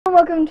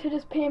Welcome to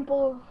this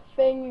paintball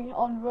thing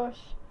on Rush.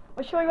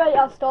 I'll show you right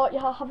at the start. You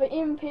have an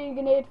aim and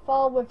grenade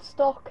file with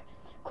stock,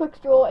 quick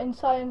draw and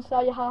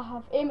silencer. You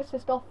have aim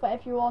assist off for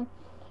everyone.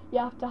 You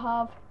have to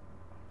have,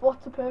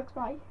 what's the perks,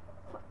 right?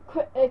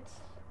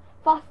 It's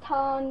fast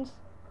hands.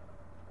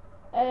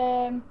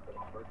 Let's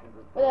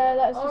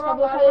just have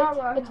a look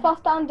at it. It's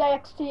fast hand,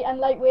 dexterity and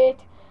lightweight.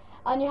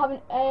 And you have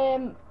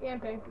an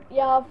you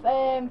have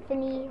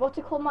thingy, what's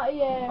it called, Matty?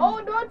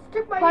 Oh no, I just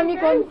took my primary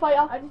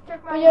gunfighter. I just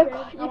took my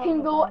But you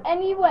can go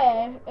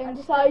anywhere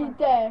inside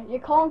there. You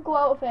can't go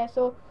out of there.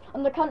 So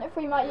on the count of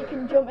three, Matt, you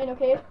can jump in.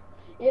 Okay,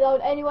 you're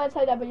allowed anywhere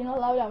inside there, but you're not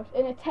allowed out.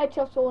 And it's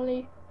headshots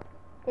only.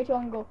 Which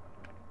one go?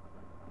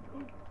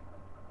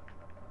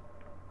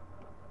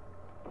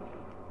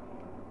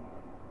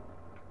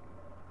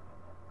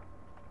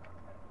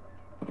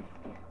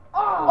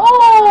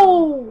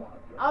 Oh!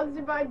 I was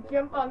about to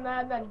jump on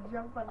that and then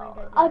jump on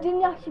that. I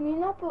didn't actually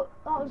mean that, but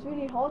that was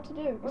really hard to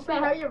do. What's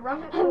how you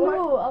run it? I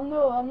know,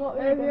 I'm not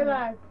really good.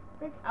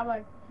 I'm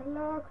like,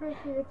 hello Chrissy,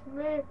 it's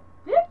me.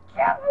 Be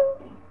careful!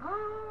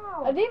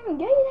 Ow! I didn't even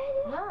get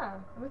it. Nah,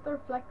 it must have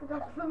reflected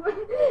off something.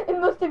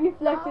 It must have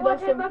reflected off I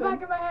hit something. my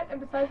back of my head,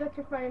 and besides I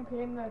took my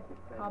MP in the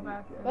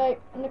back.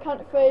 Right, on the count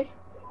of three,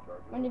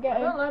 when you get I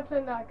in. don't like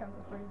playing that count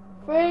of three.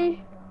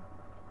 Three.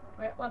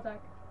 Wait, 1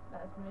 sec.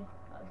 That is me.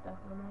 That is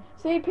definitely me.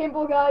 See,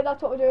 paintball guy,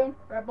 that's what we're doing.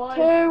 Right, boys.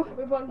 Two,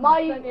 we've won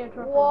my plenty of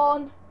trophies.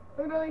 one,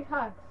 Look at all these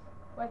hats.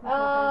 Where's my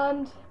trophy?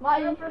 and Hold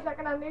my. on for a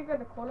second, I need to get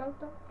the call out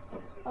stuff.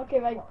 Okay,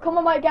 right. Come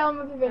on, Mike, get on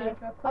with the video.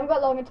 Okay, I haven't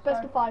got long. It's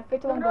best of 5. 3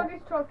 to 1, Look at all go.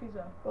 these trophies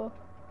though. Go.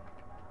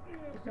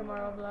 There's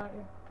somewhere over there.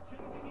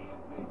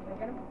 Did I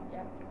get him?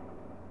 Yeah.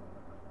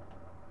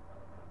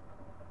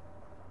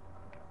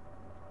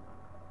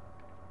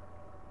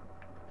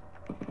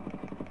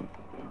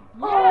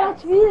 Oh,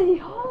 that's really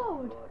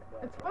hard.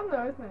 It's fun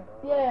though, isn't it?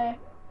 Yeah.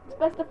 It's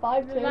best of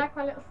 5 It's too. like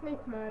my little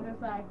sneak mode.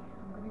 It's like,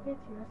 I'm gonna get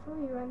you. I saw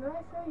you, and then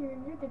I saw you,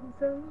 and you didn't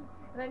see me.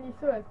 And then you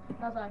saw it. And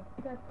I was like,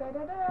 da da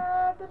da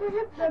da da da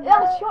da da.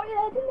 That shot you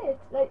there, didn't it?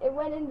 Like, it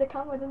went in the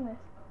camera, didn't it?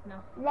 No.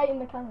 Right in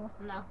the camera.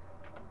 No.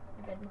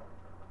 I didn't.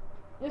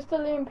 Just a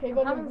little pig I'm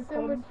on having the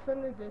so much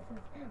fun with this.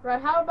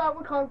 Right, how about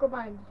we can't go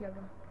behind each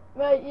other?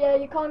 Right, yeah,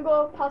 you can't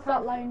go past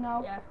that line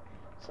now. Yeah.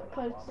 So,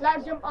 cause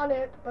Let's jump on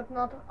it, but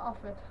not off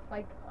it.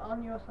 Like,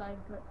 on your side.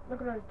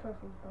 Look at those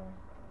trophies, boy.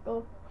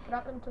 go.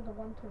 Grab into the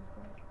 1, 2, 4.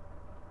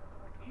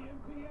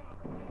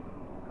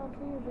 Can't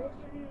see you, bitch.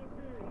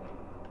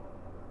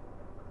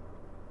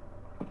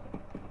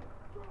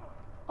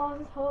 Oh,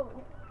 this is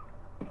horrible.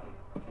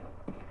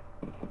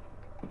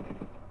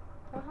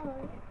 Oh,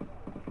 hello.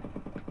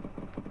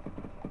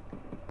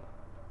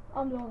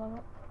 I'm low on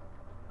it.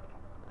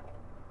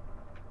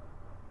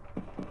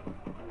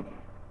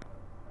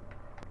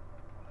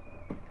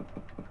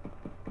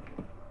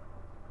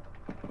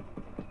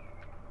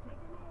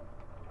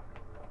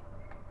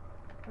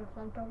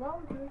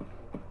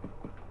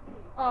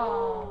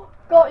 Oh.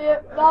 Got you.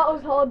 That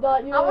was hard,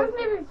 that. You I wasn't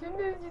even shooting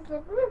it, just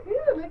like,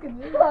 look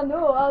at this. I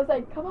know, I was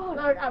like, come on.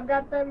 Look, I've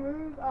got that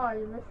move. Oh,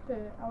 you missed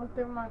it. I was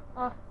doing my,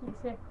 you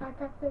say, I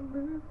got that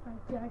move.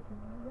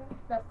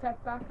 That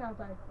step back, I was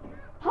like,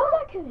 How did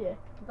that kill you?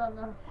 don't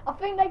know. I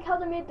think like how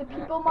they made the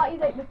people mighty,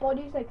 like the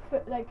bodies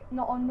like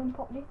not on them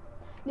properly.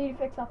 Need to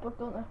fix that up,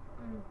 don't they?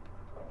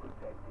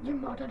 You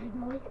modded it,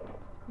 Molly.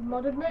 You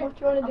modded me. What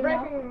do you want to I'm do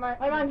now? breaking my...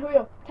 My man, who are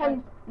you?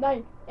 10,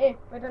 9, 8,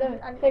 Wait, 7,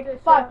 I need 6, to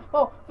 5, show-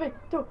 4, 3,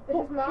 2, This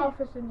 1, is my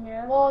office in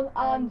here. 1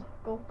 and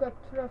go. I've got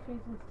trophies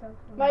and stuff.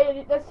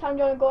 Right, this time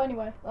you want to go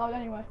anywhere. Loud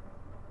anyway.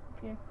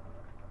 Yeah.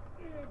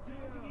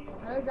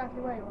 I know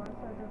exactly where you are, so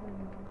it doesn't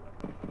matter.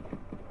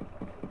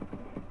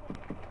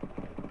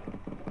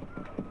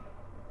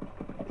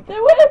 They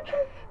win!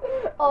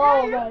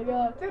 Oh Yeah, my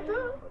god.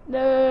 Ta-ta.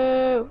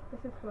 No. This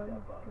is fun,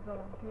 because I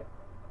like it.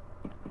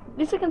 At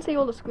least I can see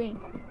all the screen.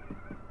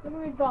 Look at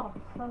me boss.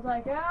 I was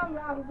like, I'm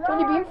It's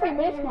only been 3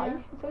 minutes, yeah.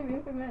 mate. It's only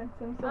been 3 minutes.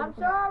 I'm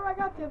sure I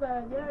got you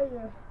there,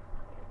 yeah.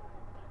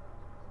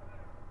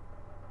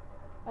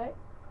 Right?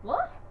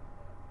 What?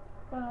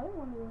 Well, I didn't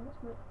want to do this,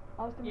 but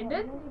I was You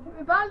gonna did?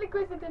 Apparently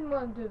Chrissy didn't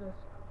want to do this.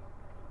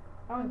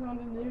 I was going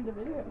to do the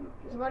video.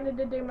 She wanted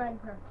to do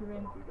Minecraft, you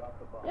mean?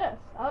 Yes,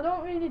 I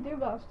don't really do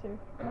those two.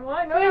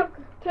 Why not?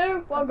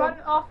 2, 1, I've go. got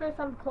an office,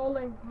 I'm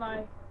calling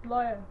my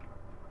lawyer.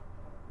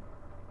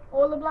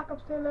 All the Black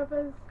Ops 2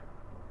 lovers,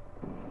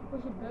 we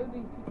should build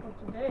these people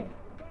today.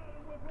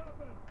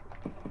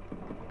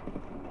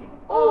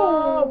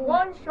 Oh,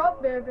 one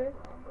shot, baby.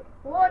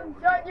 One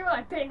shot, you were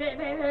like, ding, ding,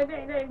 ding, ding,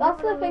 ding, ding.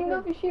 That's the thing though,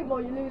 if you shoot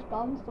more, you lose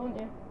bands, don't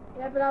you?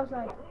 Yeah, but I was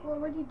like, well,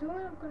 what are you doing?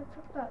 I'm gonna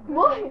chuck that.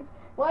 Why?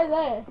 Why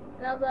there?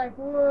 And I was like,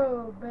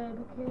 whoa,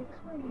 baby cakes,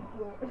 where you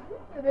going?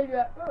 And then you're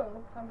like, oh,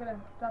 I'm gonna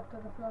drop to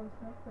the floor and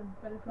stuff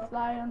and better drop. Just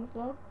lie on the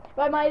floor.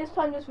 Right, mate, this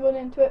time just run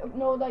into it.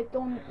 No, like,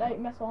 don't, like,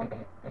 mess on.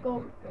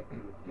 Go.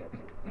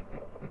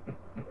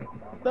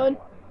 Run.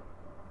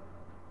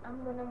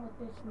 I'm running with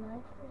this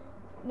knife.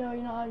 No,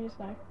 you're not on your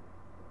snipe.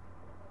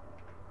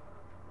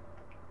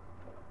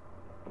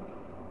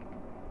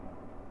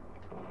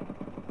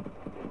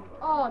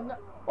 Oh, no.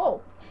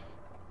 Whoa.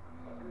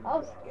 I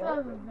was Son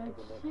of a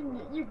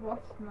bitch. You've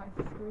watched my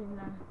screen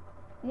now.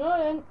 No, I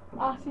didn't.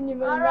 I seen you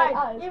really Alright,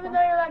 right eyes. even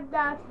though you're like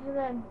that, and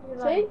then you're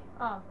See? like,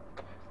 oh,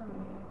 son of a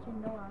bitch, you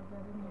know I was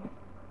there, didn't you?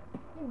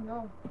 You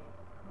know.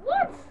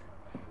 What?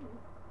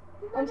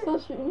 I'm still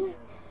shooting you.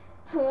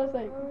 I was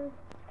like,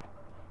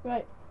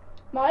 right.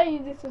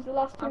 This is the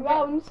last 2 Okay.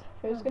 rounds.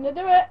 Who's gonna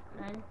do it?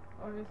 Right,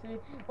 obviously.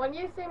 When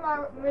you say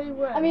my really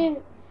win. I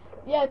mean,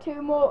 yeah,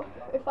 2 more.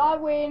 If I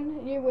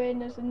win, you win,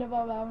 there's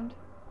another round.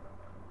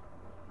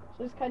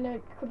 So it's kind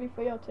of, could be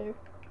 3 or 2.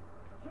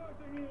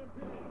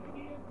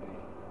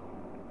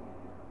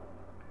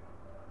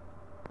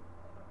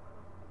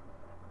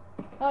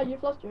 Oh,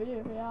 you've lost your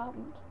UV, I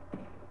haven't.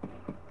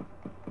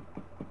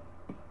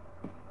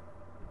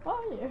 Oh,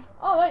 are you?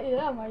 Oh, right, you're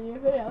there, my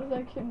UV. I was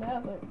like, shooting there, I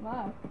was like,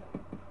 man.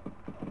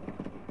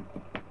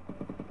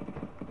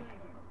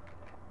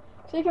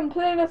 So you can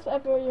play this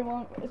wherever you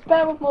want. It's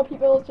better with more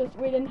people, it's just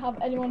we didn't have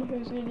anyone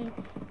who's really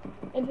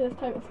into this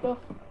type of stuff.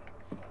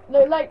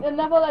 They're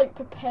never like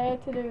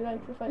prepared to do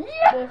like this.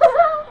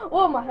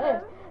 Oh my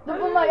head.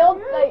 With my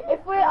old, like,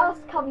 if we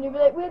ask Kevin, you'd be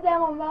like, we're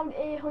down on round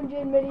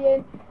 800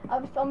 million.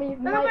 I'm Look at me,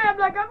 I'm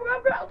like, what am I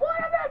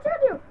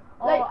tell you?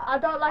 Like, I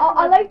don't like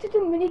I like to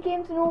do mini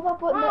games and all that,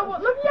 but whoa,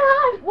 look at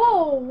your hand!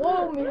 whoa, my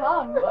hand.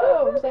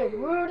 Whoa, it's like,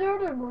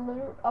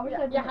 I wish I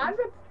didn't. Your hand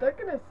got stuck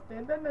in a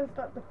stand and then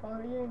start to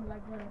follow you and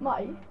like,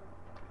 Mate,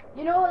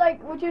 you know,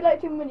 like, would you like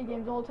to do mini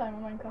games all the time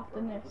in Minecraft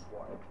and this?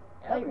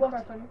 yeah, Like, what?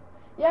 funny.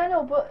 Yeah, I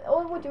know, but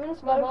all we're doing is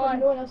survival because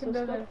no one else does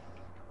stuff.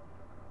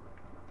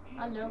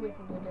 I know we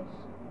can do this.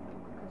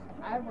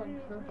 Because I want to do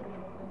this.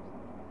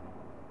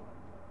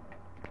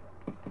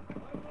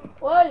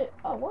 Why?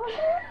 Oh, what?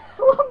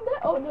 I'm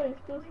there. Oh no, he's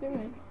still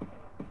swimming.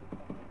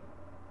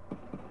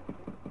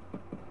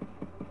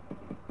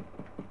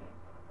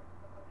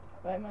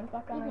 Right, man,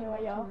 back on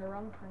anyway, y'all. The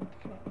wrong kind of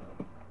shit.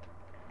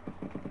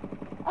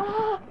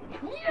 Ah!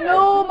 Yes!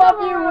 No,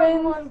 Matthew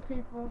wins. Won,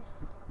 people.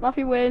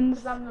 Matthew wins.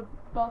 Because I'm the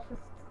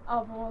bossest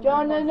of all. Do you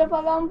want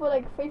another round for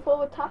like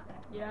 3-4 attack?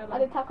 Yeah,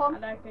 Add attack on? I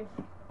like this.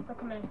 Look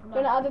at me. Do you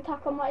want to add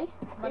attack on, Matty?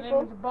 My name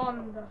is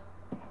Bond.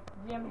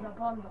 James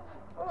Bond.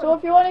 So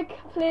if you want to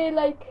play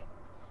like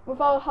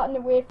without having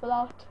to wait for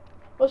that,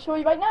 we'll show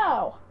you right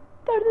now.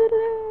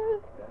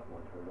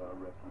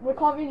 We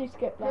can't really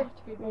skip that.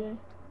 Really.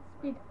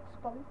 Speed.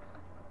 Spawn.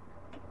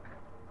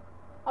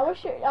 I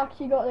wish it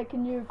actually got like a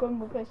new gun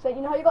with this. Like,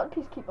 you know how you got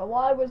the Peacekeeper?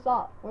 Why was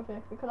that with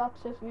it? Because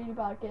that's just really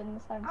bad getting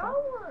the sensor.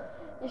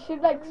 You should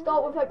like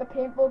start with like a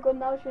paintball gun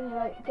now, shouldn't you?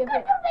 Like give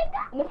it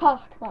in the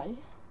park, Matty.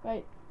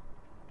 Right.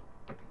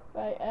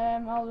 Right,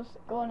 I'll just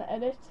go on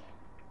and edit.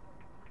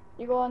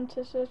 You go on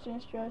to search and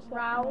destroy.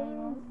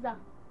 Rounds.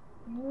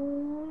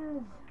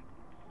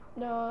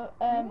 No,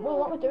 well,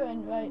 what we're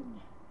doing, right?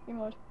 Game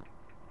mode.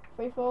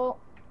 3-4.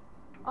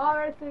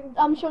 Alright,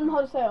 I'm showing them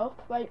how to set up,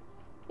 right?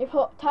 You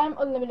put time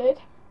unlimited.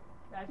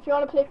 If you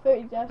want to play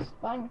 30 deaths,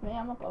 fine with me,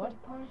 I'm not bothered.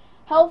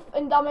 Health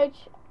and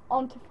damage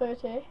onto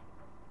 30.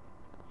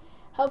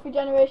 Health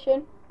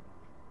regeneration,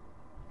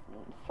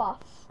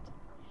 fast.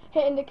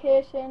 Hit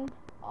indication,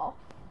 off.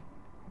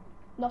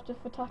 Not just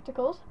for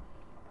tacticals.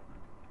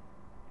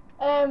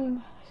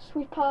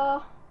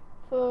 Sweeper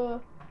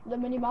for the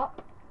mini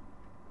map.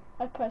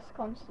 I press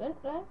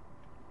constant there.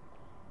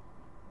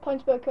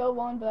 Points per kill,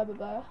 1, blah blah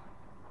blah.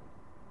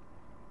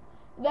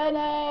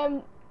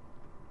 Then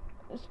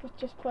let's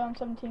just put on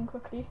 17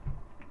 quickly.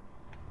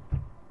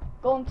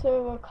 Go into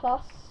a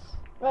class.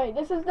 Right,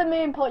 this is the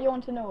main part you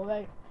want to know,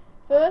 right?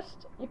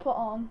 First, you put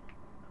on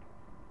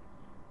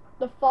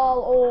the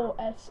file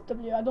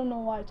OSW. I don't know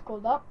why it's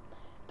called that.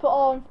 Put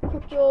on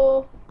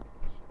crypto.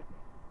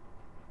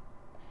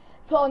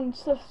 Put on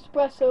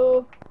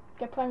espresso.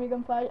 Get primary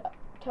gunfight.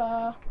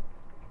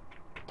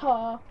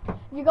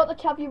 If you got the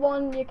chavvy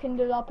one, you can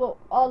do that. But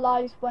our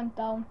lives went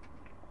down.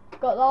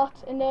 Got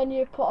that, and then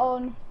you put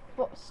on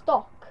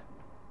stock.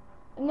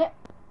 Isn't it,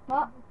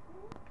 Matt?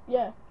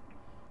 Yeah.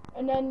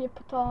 And then you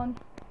put on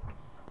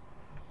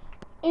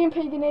EMP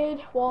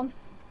grenade 1.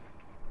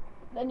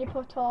 Then you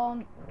put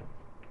on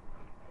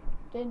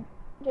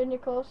danger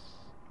close.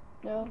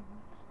 No,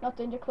 not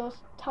danger close.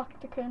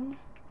 Tactican.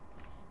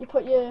 You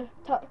put your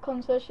tactical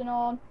insertion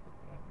on.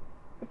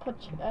 You put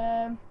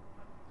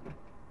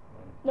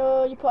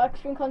no, you put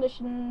extreme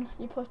condition.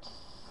 You put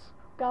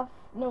gaff.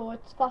 No,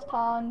 it's fast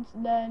hands.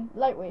 And then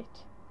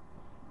lightweight.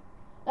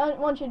 And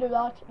once you do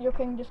that, you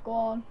can just go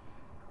on.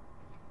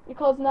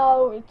 Because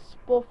now it's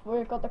both,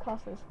 we've got the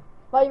classes.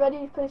 Are you ready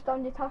to place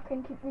down your attack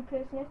and keep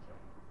replacing it?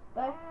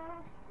 There.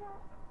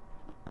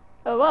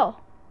 Oh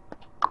well.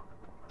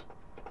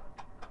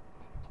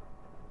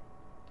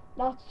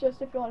 That's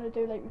just if you want to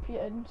do like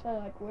repeated instead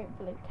of like waiting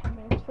for like 10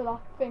 minutes for that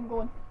thing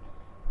going.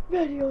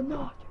 Ready or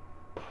not?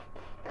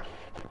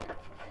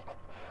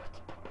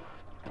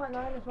 Point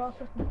 9 as well,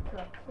 system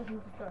destroy.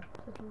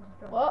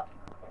 What?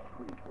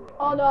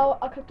 Oh no,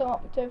 I clicked on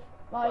operative.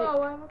 Why? Oh,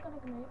 why am I gonna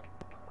grenade?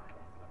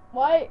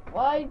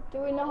 Why do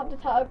we not have the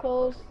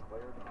tacticals?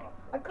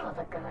 I got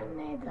a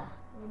grenade.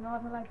 You know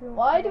what I like doing?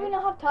 Why do we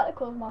not have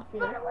tacticals, Matthew?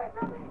 Run away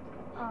from me.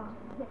 Ah.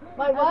 Like, That's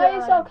why what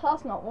is I our like.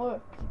 class not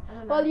work? I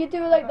don't Well, know. you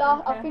do like I that.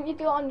 don't I care. think you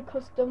do it on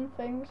custom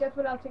things. Guess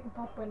what? I'll take the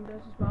pop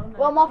windows as well.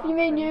 Well, Matthew,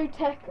 me and you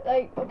take,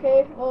 like,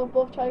 okay, we'll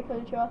both try to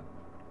kill each other.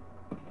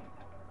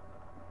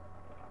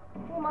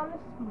 Oh man, this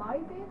is my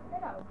base.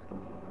 Get out.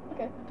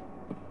 Okay.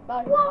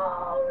 Bye.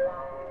 Whoa,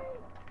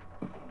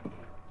 like.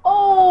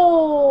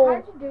 Oh!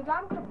 How'd you do that?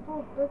 I'm gonna throw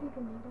a bloody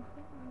grenade.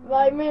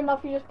 Right, me and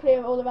Matthew just play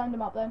all around the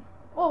map then.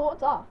 Oh,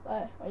 what's that?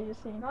 There, what you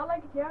just seen? Not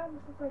like here.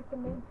 This is like the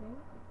main thing.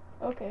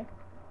 Okay.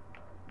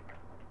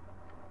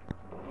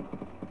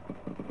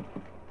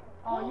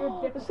 Oh,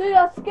 you're different. See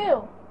that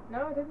skill?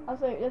 No, I didn't. I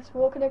was like, just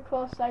walking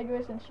across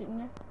sideways and shooting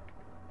you.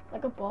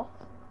 Like a boss.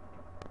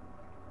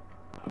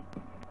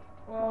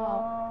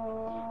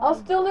 Whoa. I was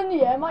still in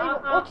the air,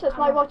 Matthew. Watch this,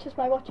 I'm- watch this.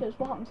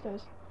 What happens to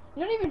us?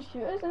 You don't even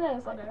shoot us, and then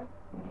it's I like, know.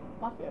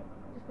 Matthew.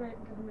 Just wait,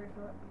 it doesn't move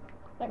through it.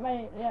 Like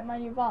my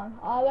new van.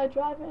 I like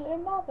driving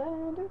in my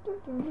van. Do,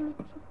 do, do, do.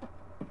 Just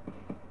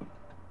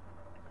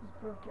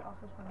broke your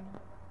office one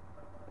minute.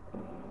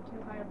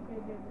 Too high up, did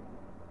it?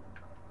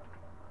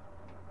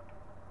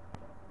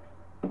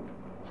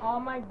 Oh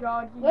my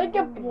god, you Like a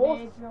using boss.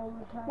 grenades all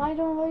the time. Why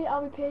don't we?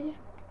 I'll pay you.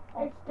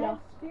 Oh, It's yeah. that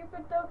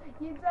stupid though.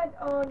 You said,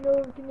 oh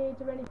no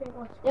grenades or anything.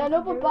 What's Yeah,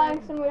 no, but by buying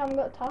accident we haven't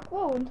got attack.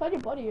 Whoa, inside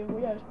your body, you're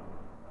weird.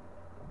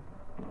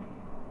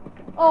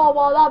 Oh,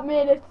 well, that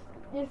made it.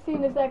 You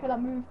seen a second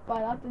that moved by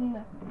that, didn't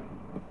it?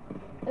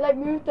 It like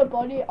moved the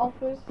body off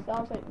us, so I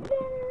was like,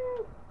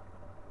 no.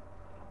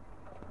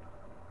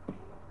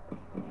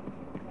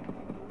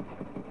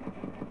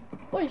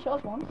 Oh, you shot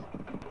us once.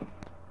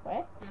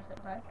 Where? Yes,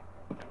 it does.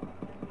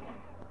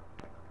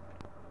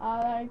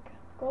 I like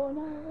going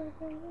over.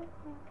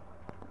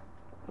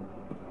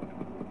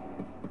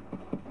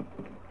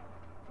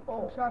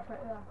 Oh, Shot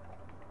right there.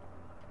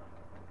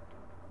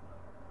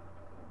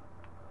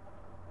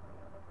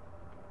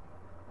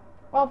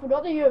 well, I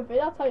forgot the UAV,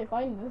 that's how you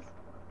find this.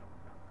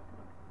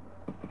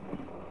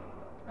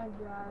 My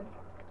god.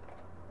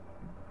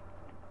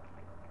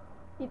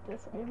 Eat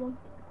this, everyone.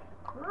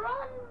 Run,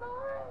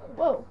 boys!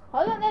 Whoa,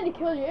 how did that nearly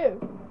kill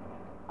you?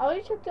 I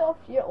already took it off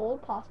your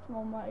old past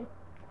one way.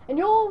 And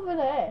you're over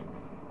there.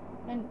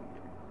 And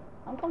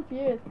I'm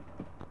confused.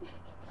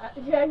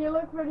 Yeah, you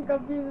look pretty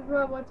confused as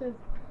well. Watch this.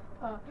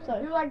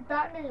 Sorry. You like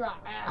that and you're like,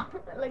 ah,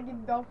 like you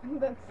dumping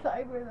that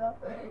sideways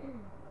up.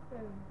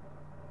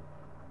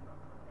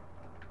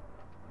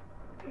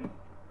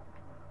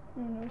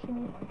 No, she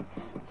needs.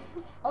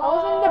 I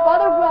was in the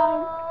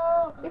battleground.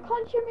 You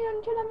can't shoot me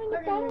until I'm in the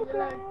Look at you, you're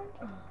battleground.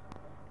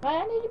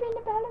 I need to be in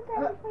the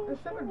battleground. before you There's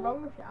shoot something me.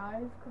 wrong with your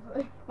eyes. Cause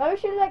like, Maybe we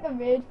should do like a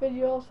raid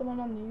video of someone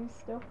on these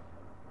stuff.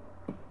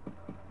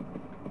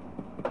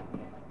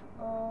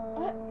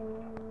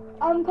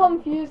 I'm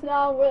confused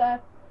now.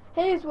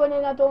 He's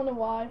winning, I don't know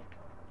why.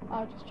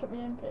 I'll just chuck me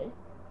MP.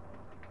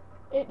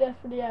 Eat this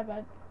for the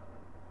event.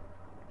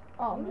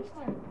 Oh, I missed.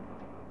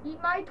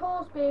 Eat my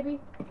toast, baby.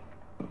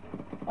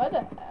 Why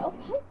the hell?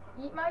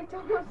 Eat my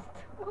toast.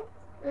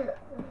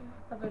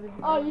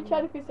 Oh, you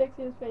tried to be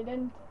sexy as they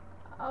didn't.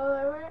 Oh,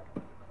 they were.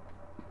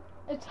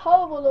 It's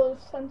horrible, those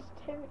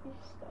sensitivity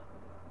stuff.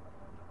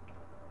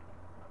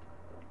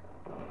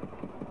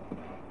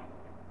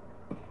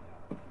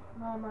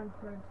 No, man,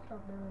 Fred, stop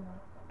doing that.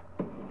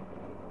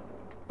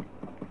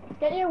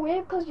 Get you away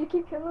because you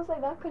keep killing us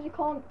like that because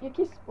you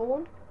keep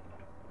spawn.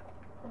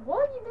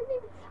 What? You didn't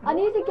even. I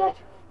need to spawn get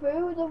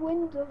through the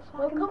window so I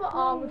Well, can come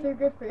on, play. with your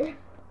good for you.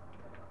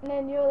 And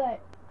then you're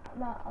like,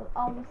 nah,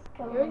 I'll just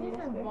kill You're you this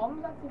using way.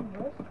 bombs, that's even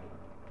worse.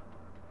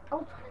 I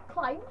was trying to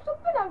climb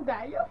something out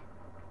there, you.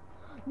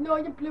 No,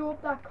 you blew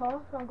up that car,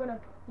 so I'm gonna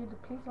need the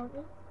police, aren't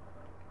you?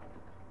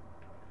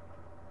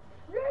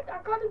 Shit,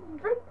 I got it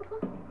right before.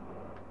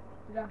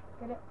 Yeah,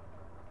 get it.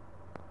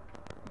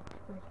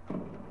 Wait.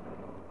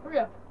 Hurry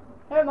up.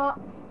 Hey Matt,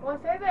 Wanna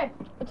say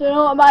this? I don't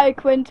know what my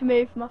win to me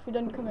if Matthew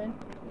didn't come in.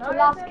 No, So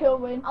last listen, kill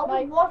win. I was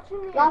My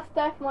watching it. last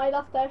death, my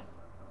last death.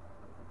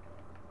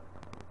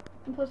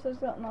 And plus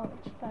there's not much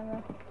time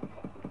left.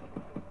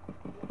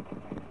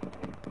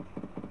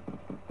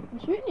 I'm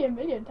shooting you a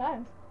million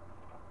times.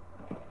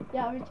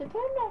 Yeah, we should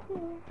turn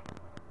Matthew.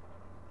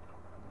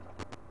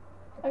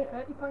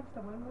 30 points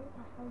to win, what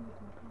the hell are you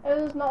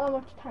talking? There's not that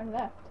much time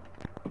left.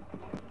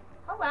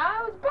 Oh well,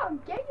 I was about to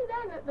get you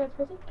then, that's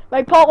pretty.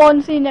 Right, part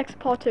 1, see you next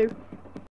part 2.